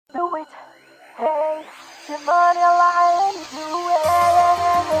What's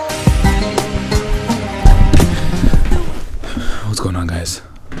going on, guys?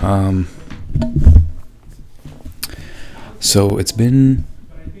 So it's been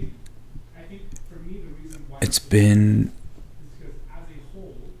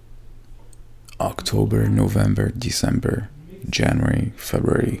October, November, December, January,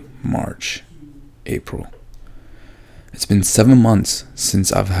 February, March, April. It's been 7 months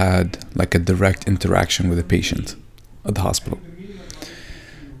since I've had like a direct interaction with a patient at the hospital.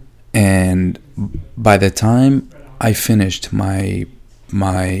 And by the time I finished my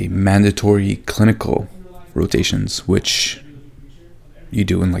mandatory clinical rotations, which you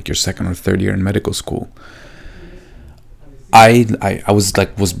do in like your second or third year in medical school, I was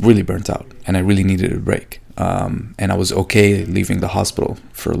really burnt out, and I really needed a break. And I was okay leaving the hospital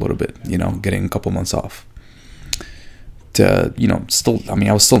for a little bit, getting a couple months off. I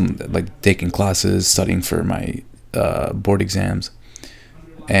was still like taking classes, studying for my board exams.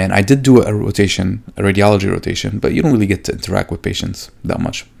 And I did do a radiology rotation, but you don't really get to interact with patients that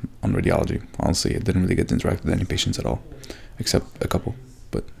much on radiology. Honestly, I didn't really get to interact with any patients at all, except a couple,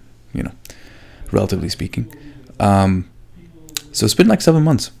 but, relatively speaking. So it's been like 7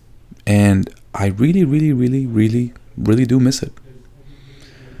 months, and I really, really, really, really, really do miss it.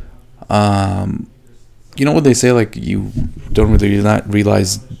 You know what they say, like, you don't really not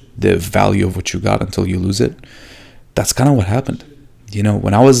realize the value of what you got until you lose it? That's kind of what happened.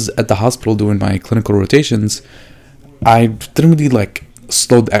 When I was at the hospital doing my clinical rotations, I didn't really I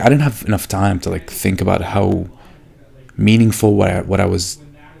didn't have enough time to think about how meaningful what I was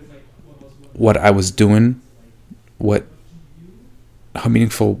doing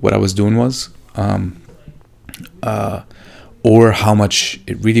was, or how much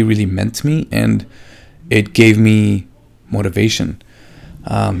it really, really meant to me, and it gave me motivation.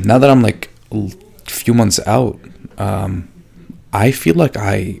 Now that I'm like a few months out, I feel like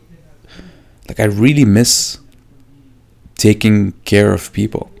I really miss taking care of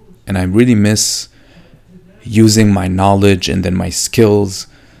people, and I really miss using my knowledge and then my skills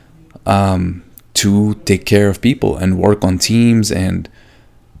to take care of people and work on teams and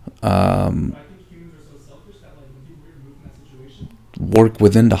work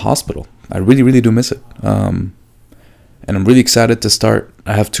within the hospital. I really, really do miss it. And I'm really excited to start.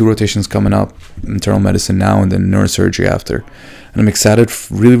 I have 2 rotations coming up, internal medicine now and then neurosurgery after. And I'm excited,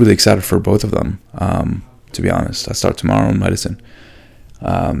 really, really excited for both of them, to be honest. I start tomorrow in medicine.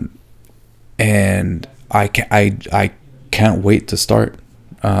 And I can't wait to start.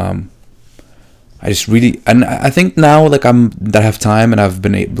 I think now that I have time and I've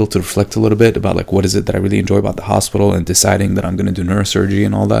been able to reflect a little bit about what is it that I really enjoy about the hospital, and deciding that I'm going to do neurosurgery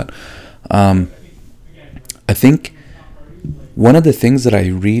and all that. I think one of the things that I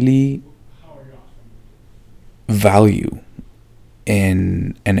really value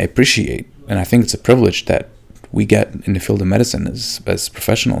and appreciate, and I think it's a privilege that we get in the field of medicine as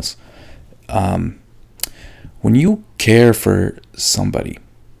professionals, when you care for somebody,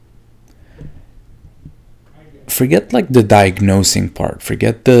 forget the diagnosing part,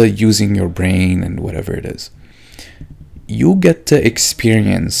 forget the using your brain and whatever it is. You get to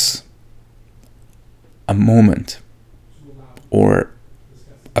experience a moment or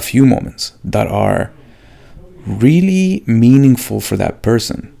a few moments that are really meaningful for that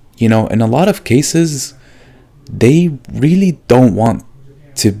person. In a lot of cases, they really don't want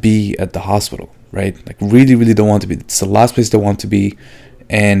to be at the hospital, right? Really, really don't want to be. It's the last place they want to be.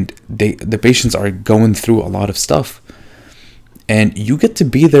 And the patients are going through a lot of stuff. And you get to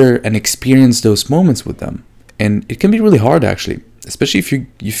be there and experience those moments with them. And it can be really hard, actually, especially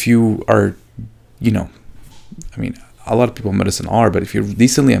if you are, a lot of people in medicine are, but if you're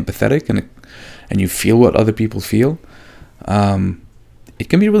decently empathetic and you feel what other people feel, it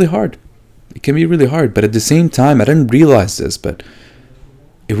can be really hard. But at the same time, I didn't realize this, but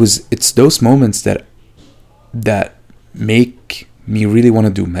it's those moments that make me really want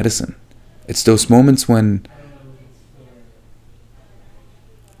to do medicine. It's those moments when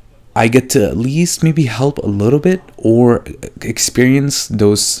I get to at least maybe help a little bit or experience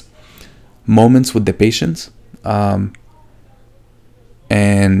those moments with the patients,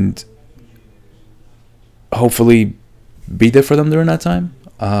 and hopefully be there for them during that time.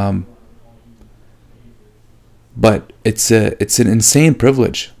 But it's an insane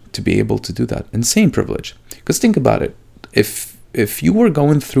privilege to be able to do that. Insane privilege. Because think about it. If you were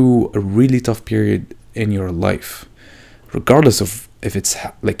going through a really tough period in your life, regardless of if it's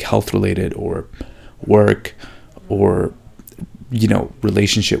health related or work or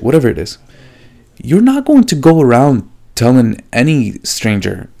relationship, whatever it is, you're not going to go around telling any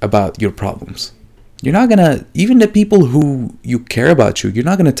stranger about your problems. You're not gonna, even the people who you care about you're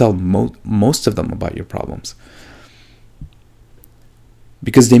not gonna tell most of them about your problems,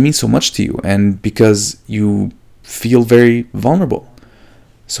 because they mean so much to you and because you feel very vulnerable.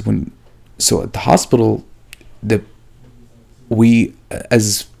 So at the hospital, we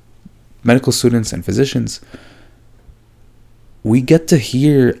as medical students and physicians, we get to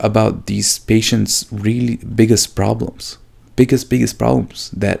hear about these patients' really biggest problems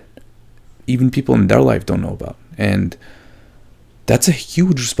that even people in their life don't know about. And that's a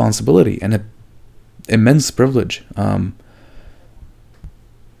huge responsibility and an immense privilege.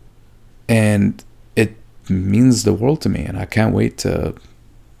 And it means the world to me, and I can't wait to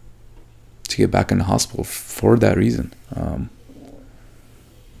get back in the hospital for that reason.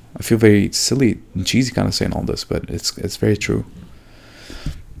 I feel very silly and cheesy kind of saying all this, but it's very true.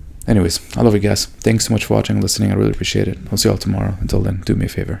 Anyways, I love you guys. Thanks so much for watching and listening. I really appreciate it. I'll see you all tomorrow. Until then, do me a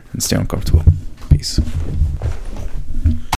favor and stay uncomfortable. Peace.